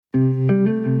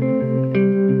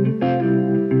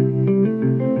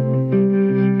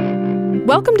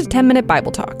Welcome to 10-Minute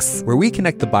Bible Talks, where we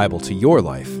connect the Bible to your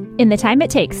life in the time it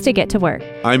takes to get to work.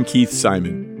 I'm Keith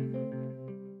Simon.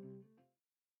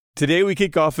 Today we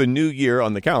kick off a new year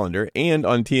on the calendar and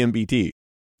on TMBT.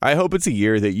 I hope it's a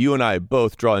year that you and I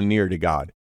both draw near to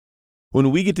God.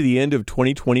 When we get to the end of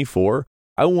 2024,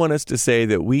 I want us to say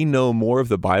that we know more of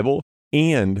the Bible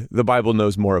and the Bible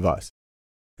knows more of us.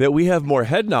 That we have more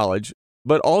head knowledge,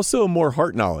 but also more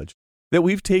heart knowledge. That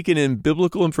we've taken in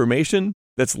biblical information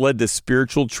that's led to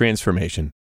spiritual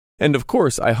transformation. And of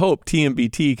course, I hope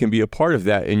TMBT can be a part of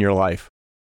that in your life.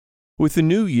 With the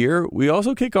new year, we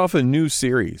also kick off a new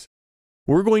series.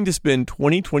 We're going to spend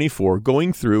 2024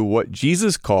 going through what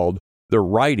Jesus called the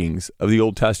writings of the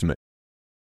Old Testament.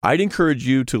 I'd encourage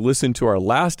you to listen to our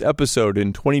last episode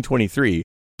in 2023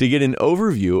 to get an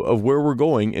overview of where we're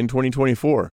going in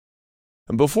 2024.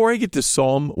 And before I get to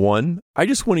Psalm 1, I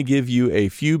just want to give you a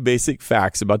few basic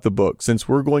facts about the book since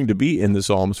we're going to be in the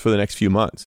Psalms for the next few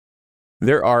months.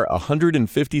 There are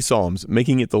 150 Psalms,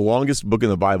 making it the longest book in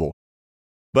the Bible.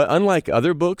 But unlike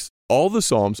other books, all the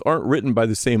Psalms aren't written by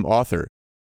the same author,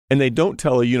 and they don't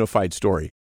tell a unified story.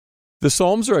 The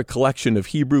Psalms are a collection of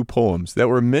Hebrew poems that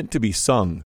were meant to be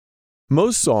sung.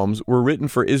 Most Psalms were written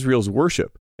for Israel's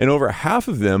worship, and over half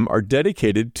of them are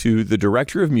dedicated to the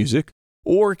director of music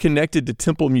or connected to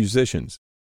temple musicians.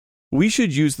 We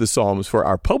should use the Psalms for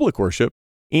our public worship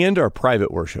and our private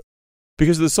worship,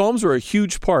 because the Psalms were a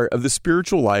huge part of the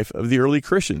spiritual life of the early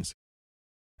Christians.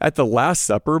 At the Last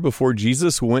Supper, before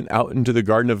Jesus went out into the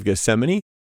Garden of Gethsemane,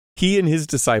 he and his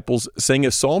disciples sang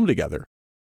a psalm together.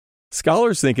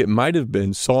 Scholars think it might have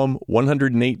been Psalm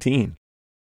 118.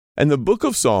 And the book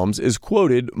of Psalms is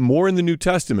quoted more in the New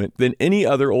Testament than any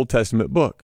other Old Testament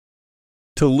book.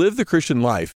 To live the Christian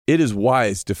life, it is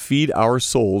wise to feed our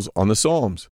souls on the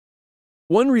Psalms.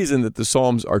 One reason that the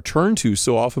Psalms are turned to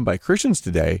so often by Christians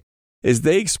today is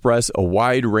they express a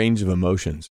wide range of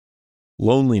emotions.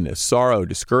 Loneliness, sorrow,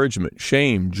 discouragement,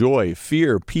 shame, joy,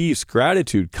 fear, peace,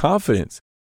 gratitude, confidence.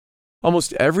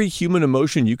 Almost every human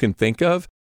emotion you can think of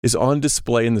is on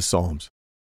display in the Psalms.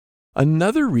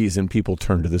 Another reason people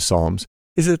turn to the Psalms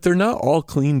is that they're not all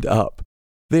cleaned up.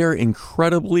 They are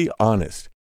incredibly honest.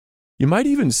 You might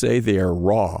even say they are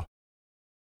raw.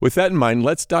 With that in mind,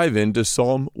 let's dive into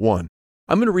Psalm 1.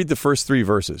 I'm going to read the first 3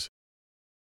 verses.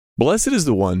 Blessed is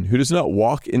the one who does not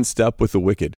walk in step with the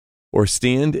wicked, or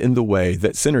stand in the way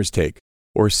that sinners take,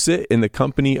 or sit in the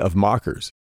company of mockers,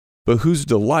 but whose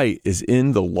delight is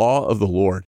in the law of the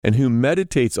Lord, and who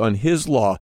meditates on his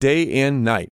law day and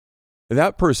night.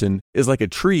 That person is like a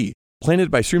tree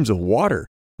planted by streams of water,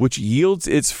 which yields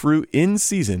its fruit in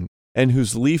season, and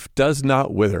whose leaf does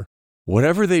not wither.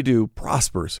 Whatever they do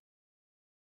prospers.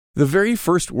 The very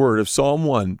first word of Psalm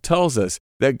 1 tells us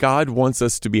that God wants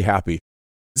us to be happy.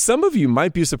 Some of you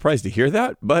might be surprised to hear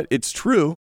that, but it's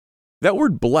true. That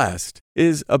word blessed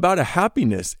is about a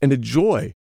happiness and a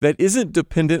joy that isn't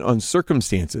dependent on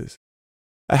circumstances.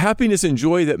 A happiness and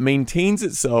joy that maintains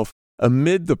itself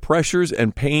amid the pressures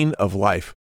and pain of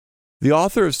life. The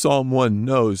author of Psalm 1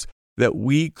 knows that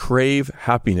we crave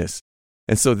happiness,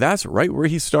 and so that's right where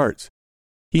he starts.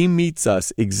 He meets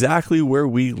us exactly where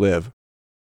we live.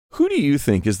 Who do you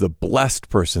think is the blessed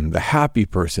person, the happy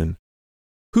person?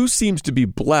 Who seems to be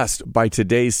blessed by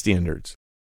today's standards?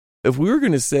 If we were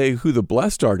going to say who the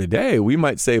blessed are today, we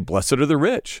might say blessed are the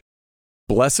rich.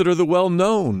 Blessed are the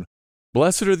well-known.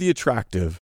 Blessed are the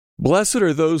attractive. Blessed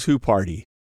are those who party.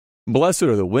 Blessed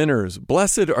are the winners.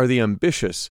 Blessed are the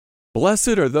ambitious.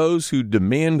 Blessed are those who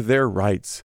demand their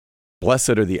rights.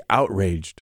 Blessed are the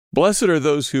outraged. Blessed are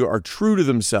those who are true to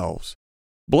themselves.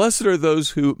 Blessed are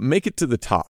those who make it to the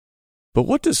top. But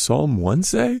what does Psalm 1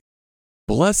 say?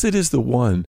 Blessed is the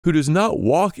one who does not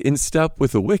walk in step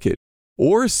with the wicked,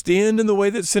 or stand in the way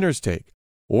that sinners take,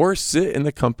 or sit in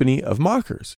the company of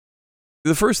mockers.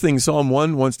 The first thing Psalm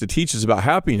 1 wants to teach us about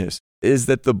happiness is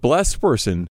that the blessed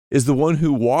person is the one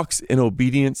who walks in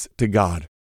obedience to God.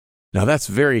 Now that's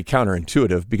very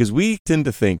counterintuitive because we tend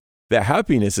to think that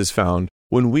happiness is found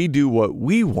when we do what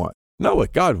we want, not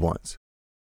what God wants.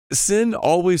 Sin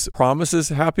always promises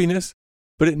happiness,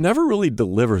 but it never really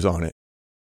delivers on it.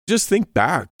 Just think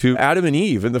back to Adam and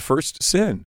Eve and the first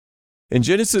sin. In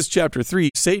Genesis chapter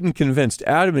 3, Satan convinced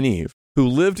Adam and Eve, who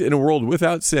lived in a world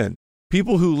without sin,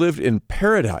 people who lived in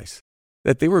paradise,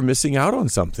 that they were missing out on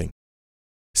something.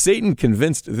 Satan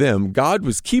convinced them God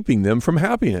was keeping them from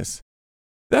happiness.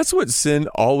 That's what sin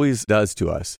always does to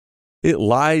us. It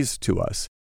lies to us.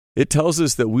 It tells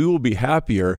us that we will be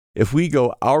happier if we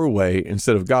go our way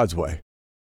instead of God's way.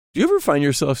 Do you ever find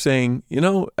yourself saying,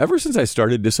 ever since I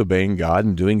started disobeying God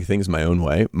and doing things my own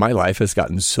way, my life has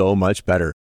gotten so much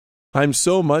better. I'm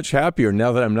so much happier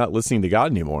now that I'm not listening to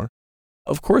God anymore.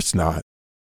 Of course not.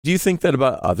 Do you think that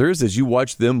about others as you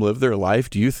watch them live their life?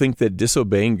 Do you think that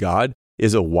disobeying God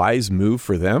is a wise move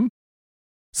for them?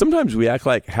 Sometimes we act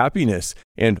like happiness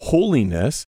and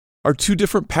holiness are two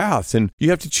different paths, and you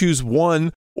have to choose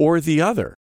one or the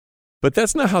other. But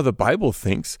that's not how the Bible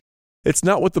thinks. It's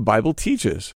not what the Bible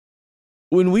teaches.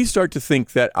 When we start to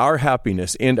think that our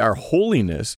happiness and our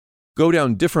holiness go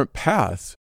down different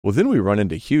paths, well, then we run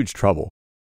into huge trouble.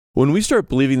 When we start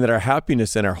believing that our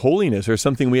happiness and our holiness are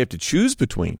something we have to choose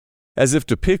between, as if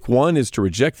to pick one is to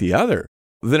reject the other,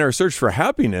 then our search for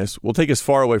happiness will take us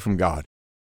far away from God.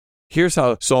 Here's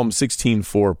how Psalm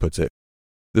 16:4 puts it.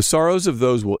 The sorrows of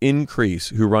those will increase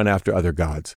who run after other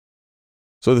gods.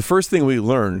 So the first thing we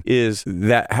learn is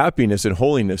that happiness and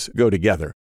holiness go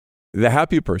together. The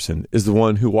happy person is the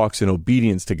one who walks in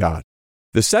obedience to God.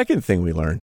 The second thing we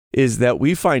learn is that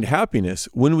we find happiness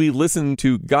when we listen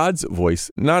to God's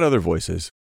voice, not other voices.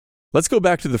 Let's go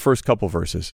back to the first couple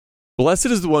verses. Blessed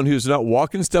is the one who does not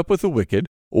walk in step with the wicked,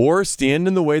 or stand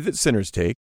in the way that sinners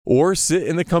take, or sit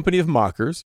in the company of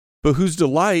mockers, but whose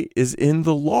delight is in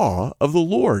the law of the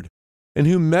Lord, and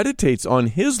who meditates on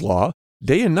his law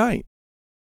day and night.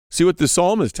 See, what the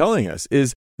psalm is telling us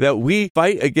is that we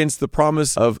fight against the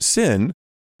promise of sin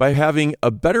by having a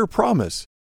better promise.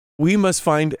 We must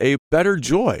find a better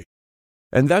joy.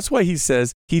 And that's why he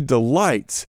says he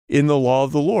delights in the law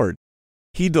of the Lord.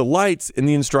 He delights in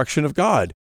the instruction of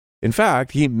God. In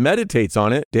fact, he meditates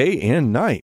on it day and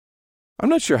night. I'm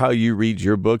not sure how you read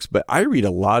your books, but I read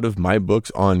a lot of my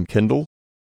books on Kindle.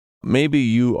 Maybe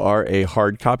you are a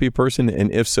hard copy person,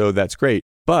 and if so, that's great.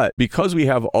 But because we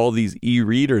have all these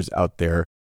e-readers out there,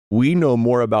 we know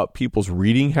more about people's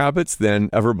reading habits than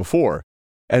ever before.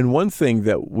 And one thing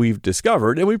that we've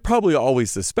discovered, and we probably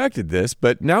always suspected this,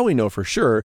 but now we know for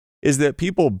sure, is that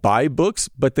people buy books,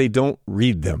 but they don't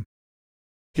read them.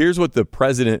 Here's what the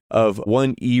president of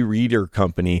one e-reader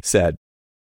company said.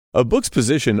 A book's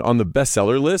position on the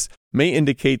bestseller list may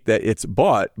indicate that it's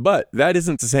bought, but that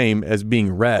isn't the same as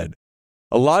being read.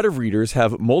 A lot of readers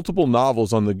have multiple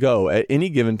novels on the go at any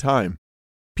given time.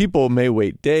 People may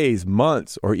wait days,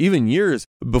 months, or even years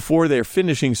before they're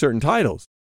finishing certain titles.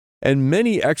 And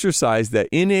many exercise that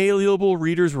inalienable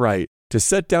reader's right to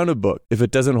set down a book if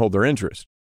it doesn't hold their interest.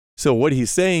 So what he's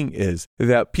saying is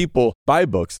that people buy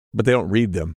books, but they don't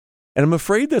read them. And I'm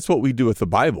afraid that's what we do with the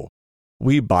Bible.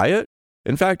 We buy it.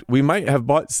 In fact, we might have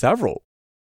bought several.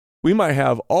 We might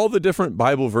have all the different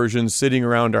Bible versions sitting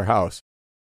around our house.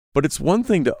 But it's one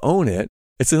thing to own it.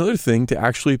 It's another thing to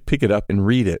actually pick it up and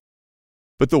read it.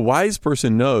 But the wise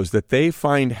person knows that they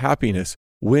find happiness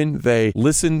when they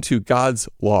listen to God's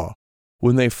law,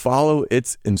 when they follow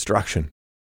its instruction.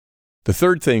 The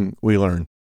third thing we learn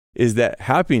is that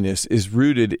happiness is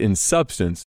rooted in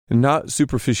substance and not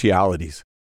superficialities.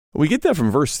 We get that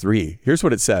from verse 3. Here's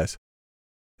what it says.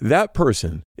 That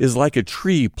person is like a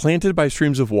tree planted by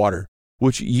streams of water,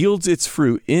 which yields its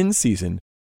fruit in season,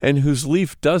 and whose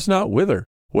leaf does not wither.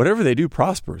 Whatever they do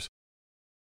prospers.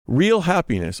 Real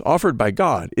happiness offered by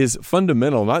God is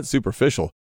fundamental, not superficial.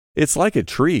 It's like a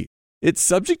tree. It's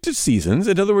subject to seasons.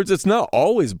 In other words, it's not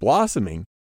always blossoming.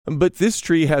 But this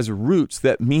tree has roots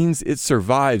that means it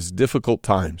survives difficult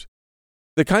times.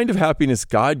 The kind of happiness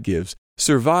God gives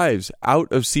survives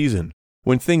out of season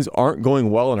when things aren't going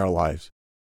well in our lives.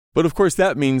 But of course,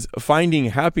 that means finding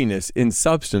happiness in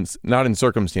substance, not in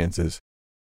circumstances.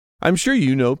 I'm sure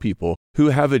you know people who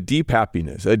have a deep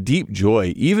happiness, a deep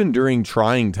joy, even during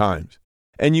trying times.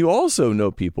 And you also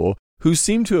know people who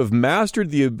seem to have mastered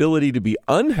the ability to be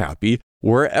unhappy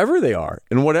wherever they are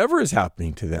and whatever is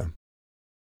happening to them.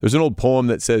 There's an old poem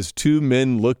that says, 2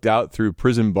 men looked out through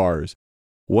prison bars.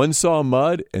 One saw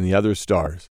mud and the other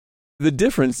stars. The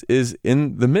difference is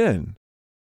in the men.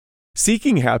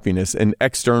 Seeking happiness in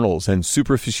externals and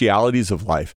superficialities of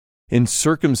life, in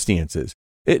circumstances,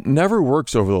 it never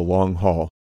works over the long haul.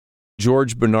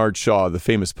 George Bernard Shaw, the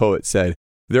famous poet, said,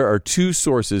 there are 2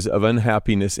 sources of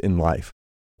unhappiness in life.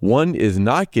 One is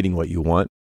not getting what you want,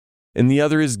 and the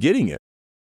other is getting it.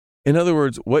 In other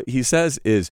words, what he says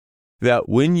is that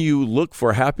when you look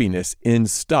for happiness in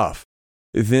stuff,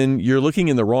 then you're looking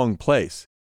in the wrong place.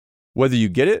 Whether you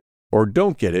get it or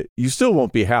don't get it, you still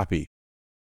won't be happy.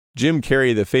 Jim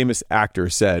Carrey, the famous actor,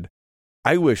 said,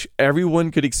 I wish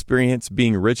everyone could experience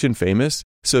being rich and famous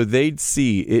so they'd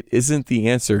see it isn't the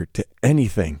answer to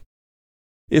anything.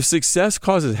 If success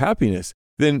causes happiness,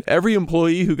 then every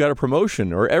employee who got a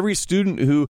promotion or every student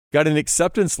who got an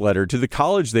acceptance letter to the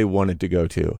college they wanted to go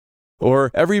to, or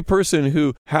every person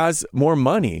who has more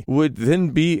money would then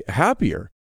be happier.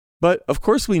 But of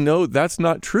course we know that's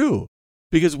not true.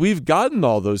 because we've gotten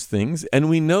all those things and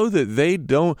we know that they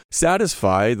don't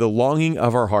satisfy the longing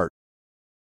of our heart.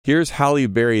 Here's Halle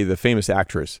Berry, the famous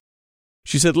actress.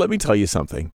 She said, "Let me tell you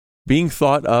something. Being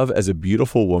thought of as a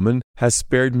beautiful woman has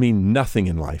spared me nothing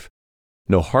in life.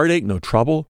 No heartache, no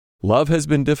trouble. Love has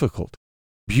been difficult.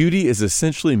 Beauty is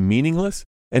essentially meaningless,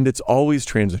 and it's always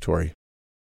transitory."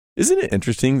 Isn't it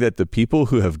interesting that the people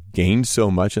who have gained so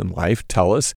much in life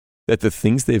tell us that the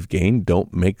things they've gained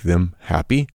don't make them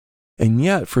happy? And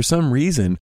yet, for some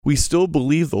reason, we still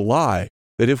believe the lie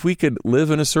that if we could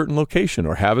live in a certain location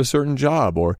or have a certain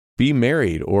job or be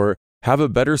married or have a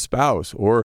better spouse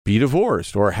or be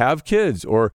divorced or have kids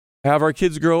or have our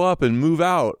kids grow up and move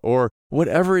out or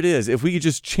whatever it is, if we could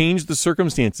just change the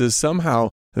circumstances, somehow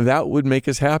that would make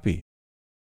us happy.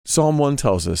 Psalm 1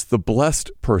 tells us the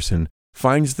blessed person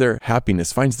finds their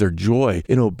happiness, finds their joy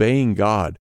in obeying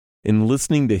God, in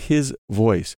listening to His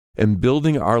voice and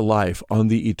building our life on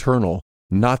the eternal,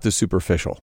 not the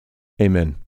superficial.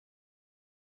 Amen.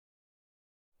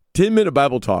 10-Minute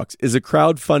Bible Talks is a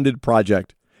crowd-funded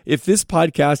project. If this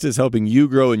podcast is helping you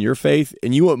grow in your faith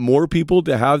and you want more people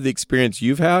to have the experience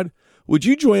you've had, would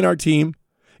you join our team?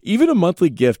 Even a monthly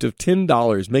gift of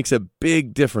 $10 makes a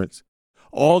big difference.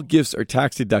 All gifts are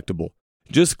tax deductible.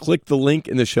 Just click the link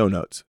in the show notes.